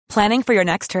Planning for your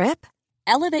next trip?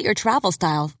 Elevate your travel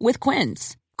style with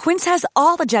Quince. Quince has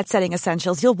all the jet-setting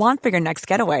essentials you'll want for your next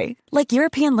getaway, like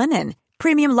European linen,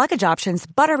 premium luggage options,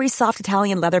 buttery soft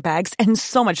Italian leather bags, and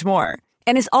so much more.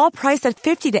 And is all priced at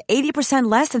 50 to 80%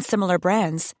 less than similar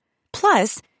brands.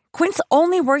 Plus, Quince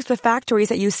only works with factories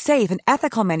that use safe and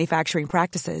ethical manufacturing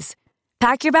practices.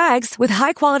 Pack your bags with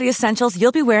high-quality essentials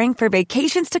you'll be wearing for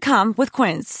vacations to come with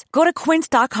Quince. Go to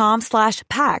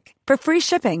quince.com/pack for free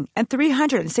shipping and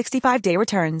 365-day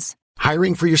returns.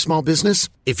 Hiring for your small business?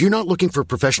 If you're not looking for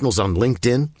professionals on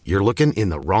LinkedIn, you're looking in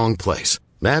the wrong place.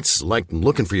 That's like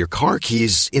looking for your car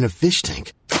keys in a fish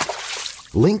tank.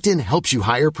 LinkedIn helps you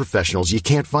hire professionals you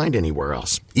can't find anywhere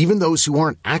else, even those who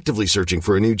aren't actively searching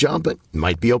for a new job but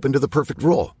might be open to the perfect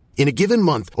role. In a given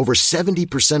month, over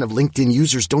 70% of LinkedIn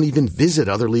users don't even visit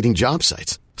other leading job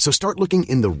sites. So start looking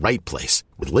in the right place.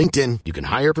 With LinkedIn, you can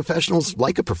hire professionals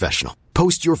like a professional.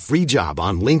 Post your free job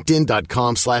on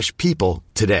linkedin.com/people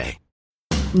today.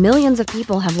 Millions of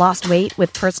people have lost weight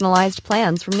with personalized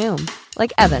plans from Noom.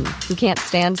 Like Evan, who can't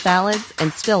stand salads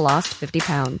and still lost 50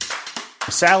 pounds.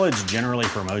 Salads generally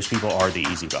for most people are the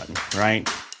easy button, right?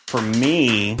 For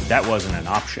me, that wasn't an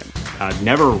option. I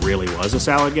never really was a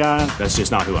salad guy. That's just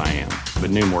not who I am.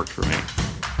 But Noom worked for me.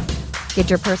 Get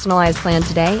your personalized plan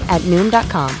today at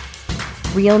Noom.com.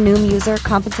 Real Noom user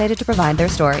compensated to provide their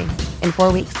story. In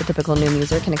 4 weeks, the typical Noom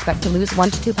user can expect to lose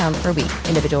 1 to 2 pounds per week.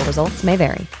 Individual results may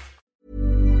vary.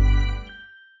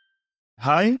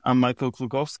 Hi, I'm Michael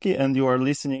Klukowski, and you are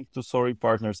listening to Sorry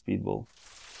Partner Speedball.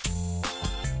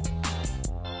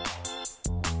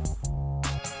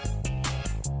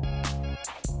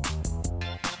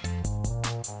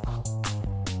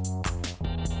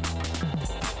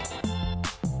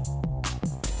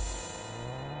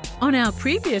 On our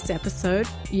previous episode,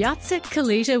 Jacek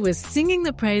Kalita was singing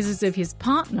the praises of his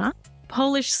partner,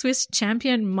 Polish-Swiss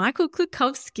champion Michal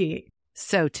Klukowski.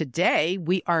 So today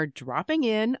we are dropping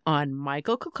in on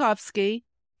Michal Klukowski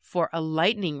for a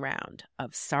lightning round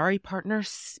of Sorry Partner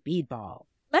Speedball.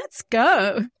 Let's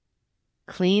go.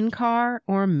 Clean car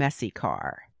or messy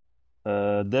car?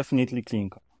 Definitely clean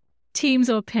car.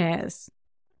 Teams or pairs?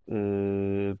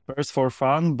 Pairs for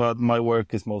fun, but my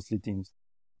work is mostly teams.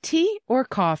 Tea or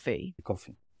coffee?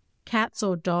 Coffee. Cats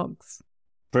or dogs?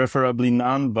 Preferably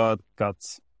none, but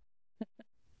cats.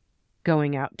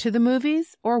 Going out to the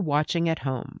movies or watching at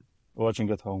home?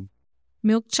 Watching at home.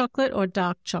 Milk chocolate or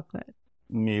dark chocolate?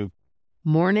 Milk.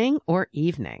 Morning or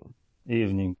evening?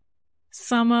 Evening.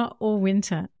 Summer or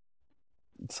winter?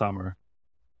 Summer.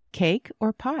 Cake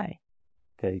or pie?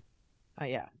 Cake. Oh,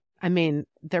 yeah. I mean,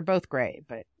 they're both great,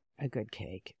 but a good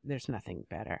cake, there's nothing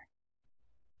better.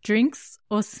 Drinks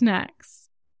or snacks?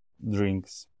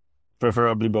 Drinks.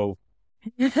 Preferably both.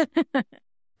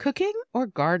 Cooking or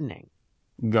gardening?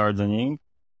 Gardening.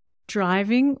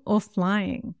 Driving or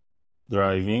flying?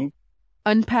 Driving.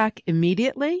 Unpack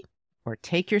immediately or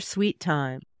take your sweet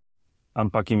time?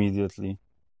 Unpack immediately.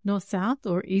 North-south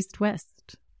or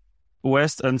east-west?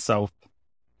 West and south,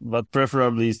 but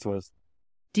preferably east-west.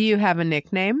 Do you have a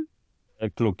nickname?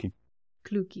 Kluki.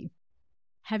 Kluki.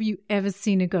 Have you ever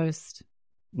seen a ghost?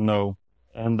 No,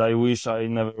 and I wish I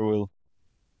never will.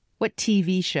 What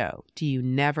TV show do you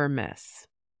never miss?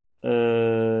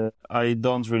 I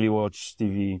don't really watch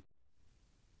TV.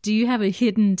 Do you have a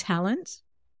hidden talent?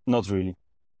 Not really.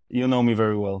 You know me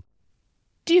very well.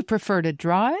 Do you prefer to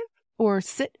drive or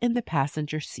sit in the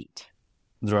passenger seat?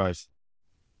 Drive.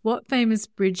 What famous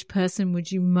bridge person would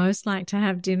you most like to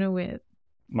have dinner with?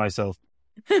 Myself.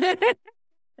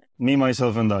 Me,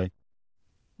 myself, and I.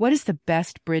 What is the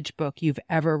best bridge book you've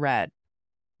ever read?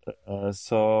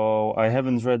 So I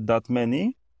haven't read that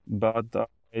many, but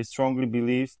I strongly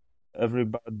believe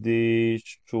everybody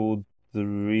should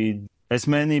read as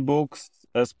many books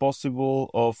as possible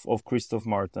of Christoph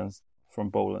Martens from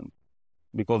Poland,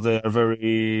 because they are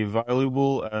very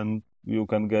valuable and you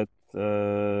can get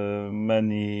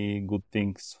many good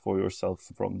things for yourself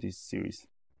from this series.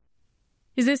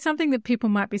 Is there something that people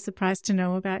might be surprised to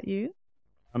know about you?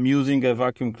 I'm using a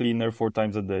vacuum cleaner 4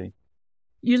 times a day.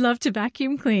 You love to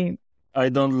vacuum clean? I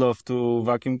don't love to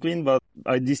vacuum clean, but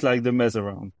I dislike the mess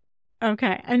around.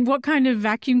 Okay. And what kind of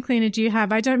vacuum cleaner do you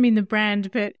have? I don't mean the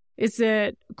brand, but is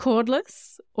it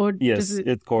cordless? Or yes,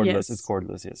 it's cordless. Yes. It's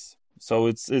cordless, yes. So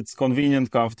it's convenient,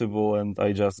 comfortable, and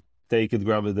I just take it,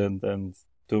 grab it, and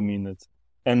 2 minutes.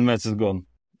 And mess is gone.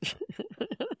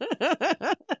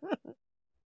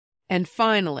 And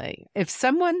finally, if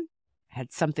someone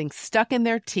had something stuck in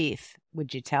their teeth,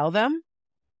 would you tell them?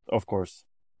 Of course.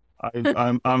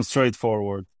 I'm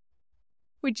straightforward.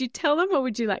 Would you tell them, or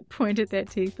would you point at their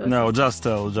teeth? No, just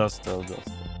tell.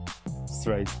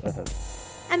 Straight ahead.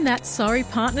 And that's Sorry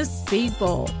Partners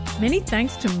Speedball. Many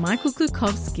thanks to Michael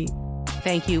Klukowski.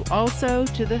 Thank you also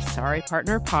to the Sorry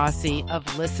Partner posse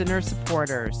of listener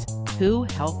supporters who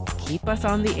help keep us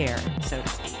on the air, so to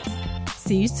speak.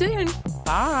 See you soon.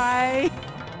 Bye.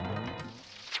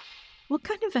 What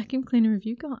kind of vacuum cleaner have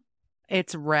you got?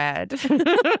 It's red.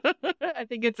 I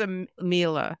think it's a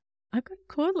Miele. I've got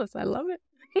cordless. I love it.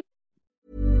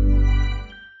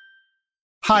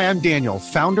 Hi, I'm Daniel,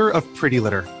 founder of Pretty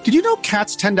Litter. Did you know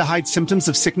cats tend to hide symptoms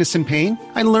of sickness and pain?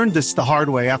 I learned this the hard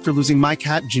way after losing my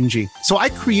cat, Gingy. So I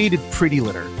created Pretty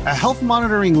Litter, a health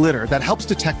monitoring litter that helps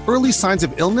detect early signs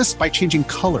of illness by changing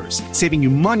colors, saving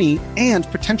you money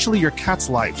and potentially your cat's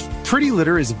life. Pretty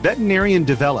Litter is veterinarian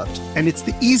developed, and it's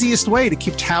the easiest way to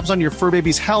keep tabs on your fur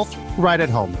baby's health right at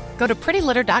home. Go to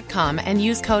prettylitter.com and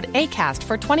use code ACAST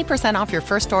for 20% off your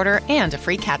first order and a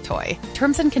free cat toy.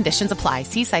 Terms and conditions apply.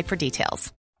 See site for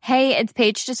details. Hey, it's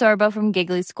Paige DeSorbo from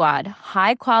Giggly Squad.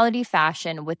 High quality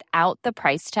fashion without the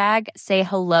price tag. Say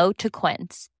hello to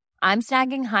Quince. I'm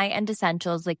snagging high-end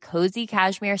essentials like cozy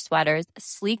cashmere sweaters,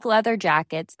 sleek leather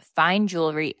jackets, fine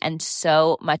jewelry, and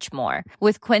so much more.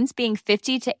 With Quince being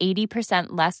 50 to 80%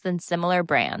 less than similar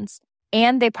brands.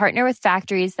 And they partner with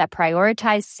factories that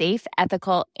prioritize safe,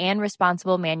 ethical, and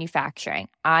responsible manufacturing.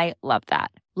 I love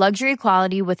that. Luxury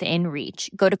quality within reach.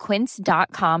 Go to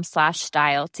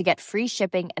quince.com/style to get free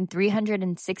shipping and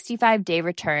 365-day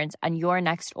returns on your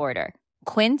next order.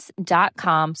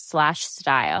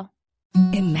 Quince.com/style.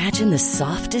 Imagine the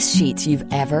softest sheets you've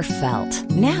ever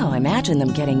felt. Now imagine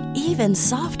them getting even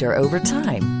softer over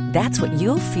time. That's what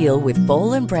you'll feel with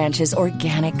Boll & Branch's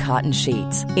organic cotton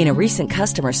sheets. In a recent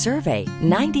customer survey,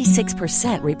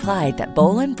 96% replied that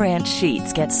Boll & Branch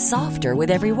sheets get softer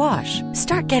with every wash.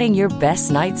 Start getting your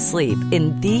best night's sleep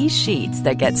in these sheets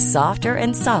that get softer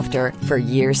and softer for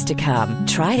years to come.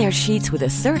 Try their sheets with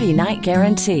a 30-night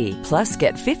guarantee. Plus,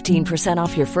 get 15%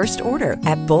 off your first order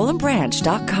at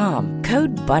bollandbranch.com.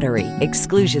 Code BUTTERY.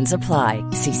 Exclusions apply.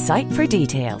 See site for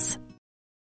details.